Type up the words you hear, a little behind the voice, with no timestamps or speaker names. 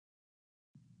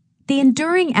The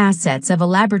enduring assets of a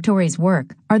laboratory's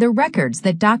work are the records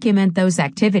that document those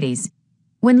activities.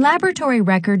 When laboratory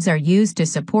records are used to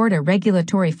support a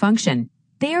regulatory function,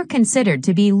 they are considered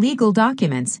to be legal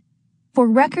documents. For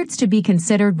records to be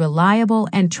considered reliable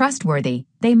and trustworthy,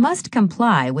 they must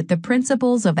comply with the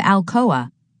principles of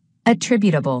ALCOA.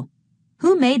 Attributable.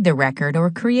 Who made the record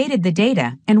or created the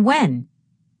data, and when?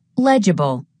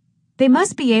 Legible. They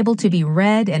must be able to be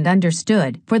read and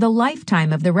understood for the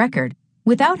lifetime of the record,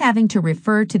 without having to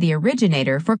refer to the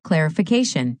originator for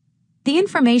clarification. The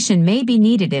information may be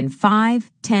needed in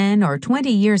 5, 10, or 20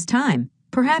 years' time,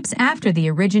 perhaps after the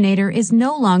originator is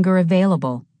no longer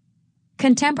available.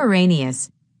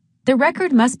 Contemporaneous. The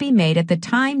record must be made at the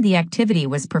time the activity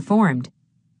was performed.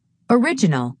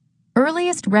 Original.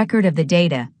 Earliest record of the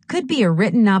data could be a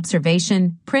written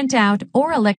observation, printout,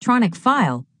 or electronic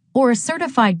file, or a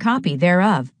certified copy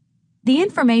thereof. The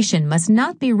information must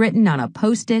not be written on a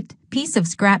post-it, piece of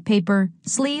scrap paper,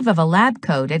 sleeve of a lab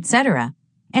coat, etc.,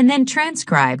 and then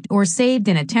transcribed or saved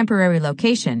in a temporary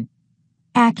location.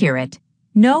 Accurate.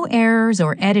 No errors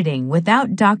or editing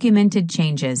without documented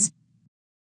changes.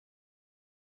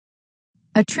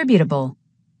 Attributable.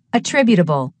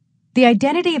 Attributable. The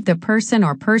identity of the person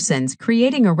or persons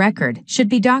creating a record should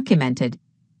be documented.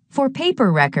 For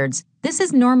paper records, this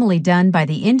is normally done by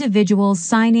the individual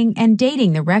signing and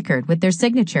dating the record with their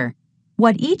signature.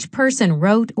 What each person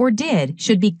wrote or did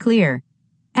should be clear.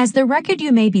 As the record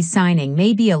you may be signing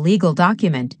may be a legal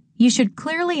document, you should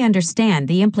clearly understand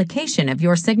the implication of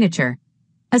your signature.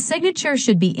 A signature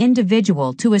should be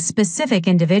individual to a specific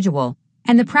individual,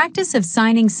 and the practice of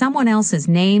signing someone else's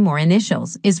name or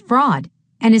initials is fraud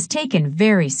and is taken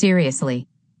very seriously.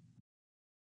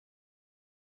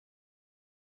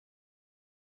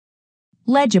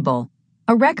 Legible.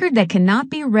 A record that cannot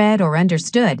be read or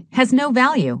understood has no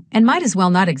value and might as well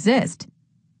not exist.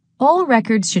 All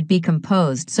records should be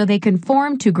composed so they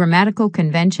conform to grammatical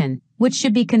convention, which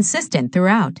should be consistent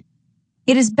throughout.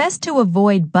 It is best to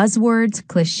avoid buzzwords,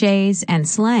 clichés, and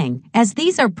slang, as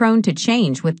these are prone to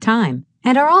change with time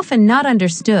and are often not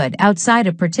understood outside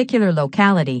a particular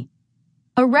locality.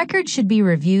 A record should be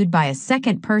reviewed by a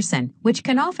second person, which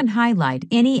can often highlight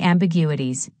any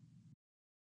ambiguities.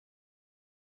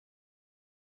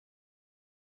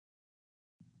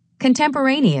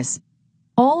 Contemporaneous.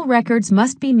 All records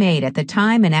must be made at the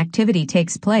time an activity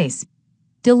takes place.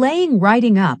 Delaying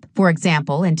writing up, for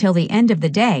example, until the end of the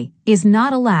day, is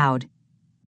not allowed.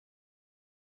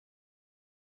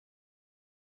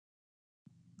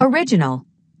 Original.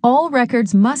 All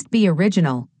records must be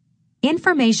original.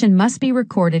 Information must be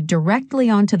recorded directly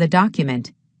onto the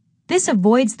document. This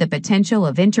avoids the potential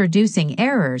of introducing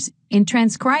errors in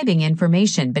transcribing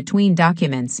information between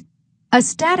documents. A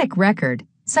static record,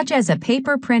 such as a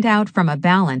paper printout from a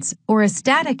balance or a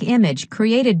static image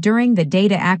created during the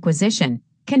data acquisition,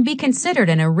 can be considered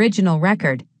an original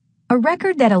record. A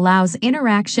record that allows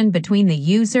interaction between the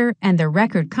user and the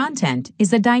record content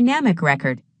is a dynamic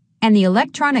record, and the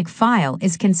electronic file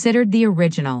is considered the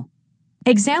original.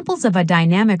 Examples of a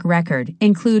dynamic record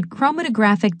include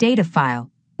chromatographic data file,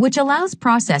 which allows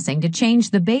processing to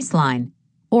change the baseline,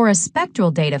 or a spectral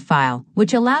data file,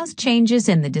 which allows changes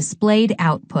in the displayed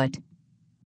output.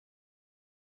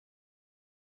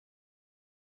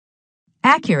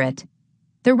 Accurate.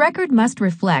 The record must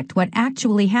reflect what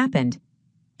actually happened.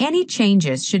 Any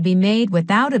changes should be made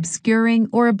without obscuring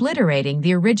or obliterating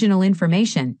the original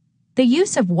information. The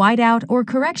use of whiteout or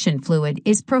correction fluid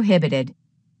is prohibited.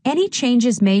 Any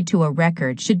changes made to a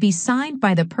record should be signed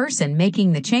by the person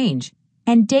making the change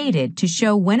and dated to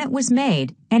show when it was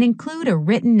made and include a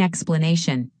written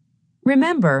explanation.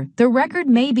 Remember, the record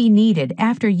may be needed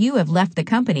after you have left the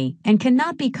company and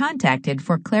cannot be contacted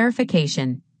for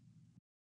clarification.